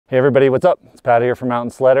Hey everybody, what's up? It's Pat here from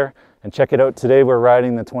Mountain Sledder, and check it out. Today we're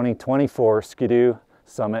riding the 2024 Ski-Doo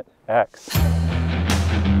Summit X.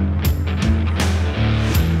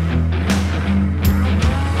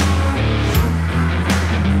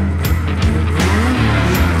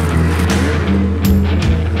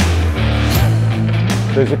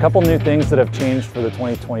 There's a couple new things that have changed for the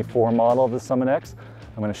 2024 model of the Summit X.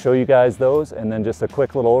 I'm going to show you guys those, and then just a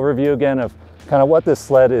quick little overview again of kind of what this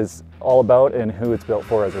sled is all about and who it's built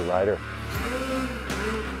for as a rider.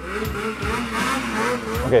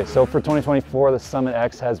 Okay, so for 2024, the Summit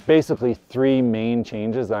X has basically three main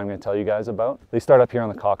changes that I'm going to tell you guys about. They start up here on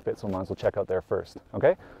the cockpit, so we might as well check out there first.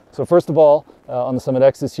 Okay, so first of all, on the Summit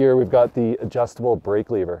X this year, we've got the adjustable brake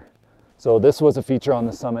lever. So this was a feature on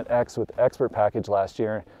the Summit X with Expert package last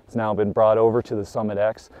year. It's now been brought over to the Summit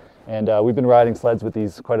X, and we've been riding sleds with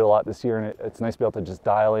these quite a lot this year, and it's nice to be able to just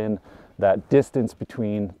dial in that distance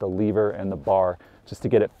between the lever and the bar just to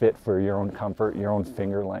get it fit for your own comfort, your own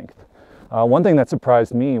finger length. One thing that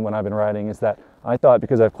surprised me when I've been riding is that I thought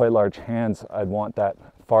because I have quite large hands, I'd want that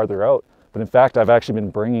farther out. But in fact, I've actually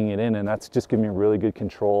been bringing it in, and that's just giving me really good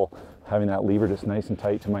control, having that lever just nice and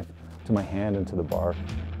tight to my hand and to the bar.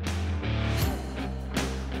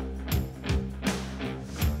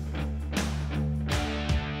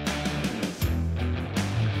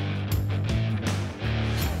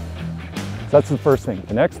 So that's the first thing.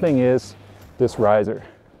 The next thing is this riser.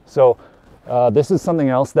 So this is something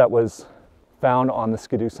else that was found on the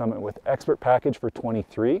Ski-Doo Summit with Expert package for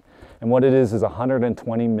 23. And what it is a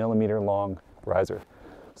 120 millimeter long riser.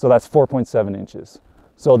 So that's 4.7 inches.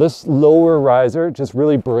 So this lower riser just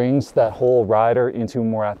really brings that whole rider into a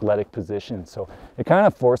more athletic position. So it kind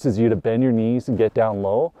of forces you to bend your knees and get down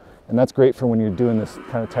low. And that's great for when you're doing this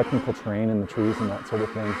kind of technical terrain in the trees and that sort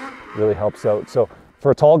of thing. Really helps out. So for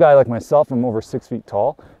a tall guy like myself, I'm over 6 feet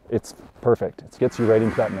tall, it's perfect. It gets you right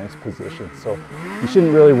into that nice position. So you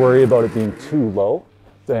shouldn't really worry about it being too low,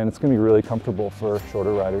 and it's gonna be really comfortable for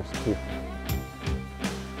shorter riders too.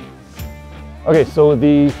 Okay, so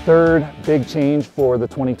the third big change for the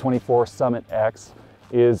 2024 Summit X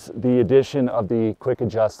is the addition of the quick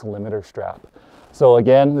adjust limiter strap. So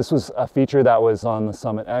again, this was a feature that was on the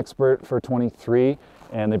Summit Expert for 23,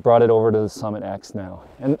 and they brought it over to the Summit X now.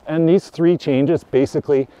 And these three changes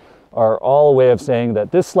basically are all a way of saying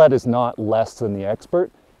that this sled is not less than the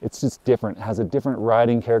Expert. It's just different. It has a different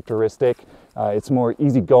riding characteristic. It's more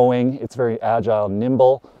easygoing. It's very agile,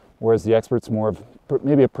 nimble, whereas the Expert's more of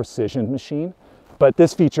maybe a precision machine. But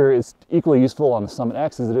this feature is equally useful on the Summit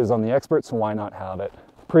X as it is on the Expert, so why not have it?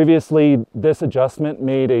 Previously, this adjustment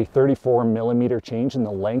made a 34 millimeter change in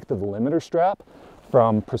the length of the limiter strap,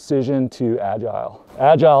 from precision to agile.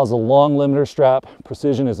 Agile is a long limiter strap,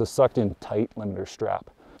 precision is a sucked in tight limiter strap.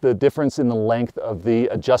 The difference in the length of the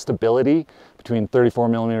adjustability between 34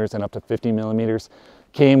 millimeters and up to 50 millimeters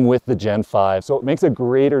came with the Gen 5. So it makes a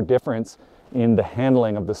greater difference in the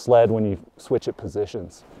handling of the sled when you switch it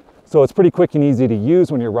positions. So it's pretty quick and easy to use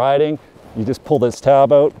when you're riding. You just pull this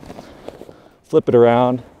tab out, flip it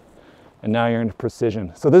around, and now you're into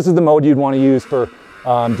precision. So this is the mode you'd want to use for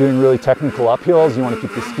doing really technical uphills. You want to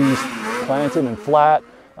keep the skis planted and flat.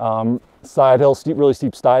 Side hill, really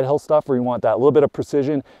steep side hill stuff where you want that little bit of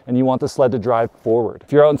precision and you want the sled to drive forward.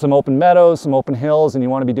 If you're out in some open meadows, some open hills, and you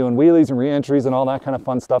want to be doing wheelies and re-entries and all that kind of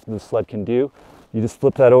fun stuff that the sled can do, you just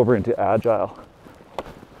flip that over into agile.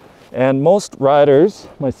 And most riders,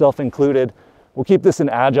 myself included, will keep this in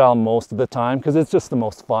agile most of the time because it's just the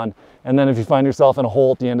most fun. And then if you find yourself in a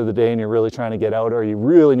hole at the end of the day and you're really trying to get out, or you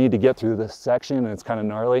really need to get through this section and it's kind of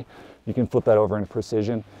gnarly, you can flip that over into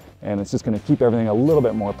precision, and it's just going to keep everything a little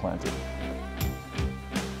bit more planted.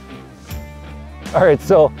 All right,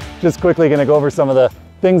 so just quickly going to go over some of the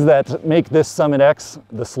things that make this Summit X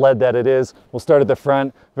the sled that it is. We'll start at the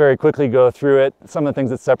front, very quickly go through it. Some of the things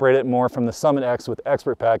that separate it more from the Summit X with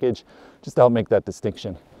Expert package, just to help make that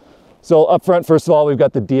distinction. So up front, first of all, we've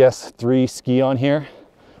got the DS3 ski on here,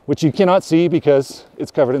 which you cannot see because it's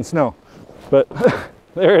covered in snow, but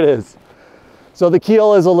there it is. So the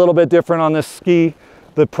keel is a little bit different on this ski.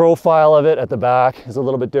 The profile of it at the back is a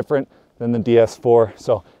little bit different than the DS4.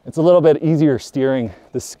 So it's a little bit easier steering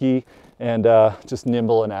the ski and just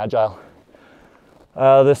nimble and agile.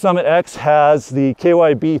 The Summit X has the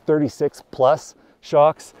KYB 36 Plus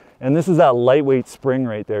shocks, and this is that lightweight spring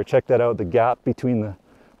right there. Check that out, the gap between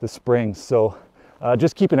the springs. So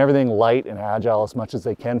just keeping everything light and agile as much as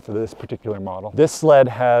they can for this particular model. This sled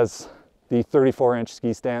has the 34-inch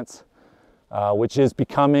ski stance, which is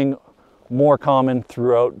becoming more common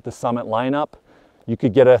throughout the Summit lineup. You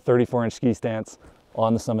could get a 34-inch ski stance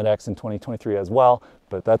on the Summit X in 2023 as well,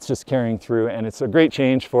 but that's just carrying through, and it's a great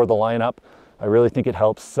change for the lineup. I really think it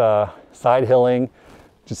helps side hilling,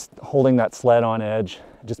 just holding that sled on edge.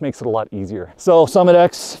 It just makes it a lot easier. So Summit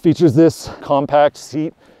X features this compact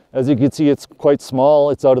seat. As you can see, it's quite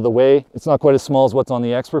small. It's out of the way. It's not quite as small as what's on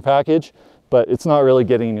the Expert package, but it's not really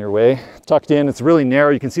getting in your way. Tucked in, it's really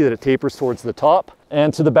narrow. You can see that it tapers towards the top.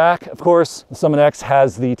 And to the back, of course, the Summit X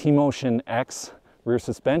has the tMotion X rear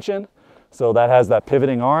suspension. So that has that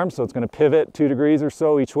pivoting arm. So it's going to pivot 2 degrees or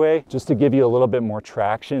so each way, just to give you a little bit more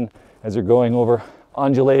traction as you're going over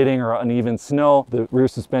undulating or uneven snow. The rear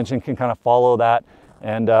suspension can kind of follow that.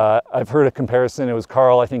 And I've heard a comparison. It was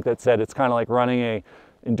Carl, I think, that said it's kind of like running a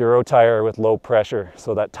enduro tire with low pressure.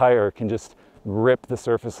 So that tire can just rip the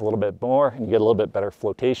surface a little bit more and you get a little bit better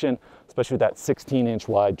flotation, especially with that 16-inch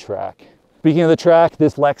wide track. Speaking of the track,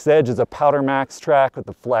 this FlexEdge is a PowderMax track with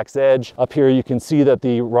the FlexEdge. Up here you can see that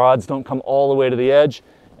the rods don't come all the way to the edge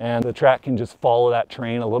and the track can just follow that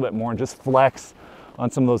terrain a little bit more and just flex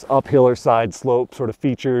on some of those uphill or side slope sort of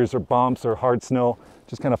features or bumps or hard snow.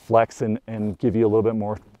 Just kind of flex and give you a little bit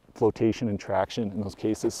more flotation and traction in those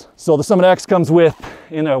cases. So the Summit X comes with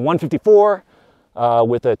in a 154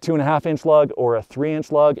 with a 2.5-inch lug or a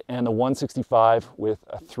 3-inch lug, and the 165 with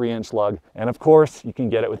a 3-inch lug. And of course, you can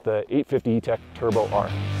get it with the 850 E-TEC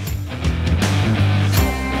TurboR.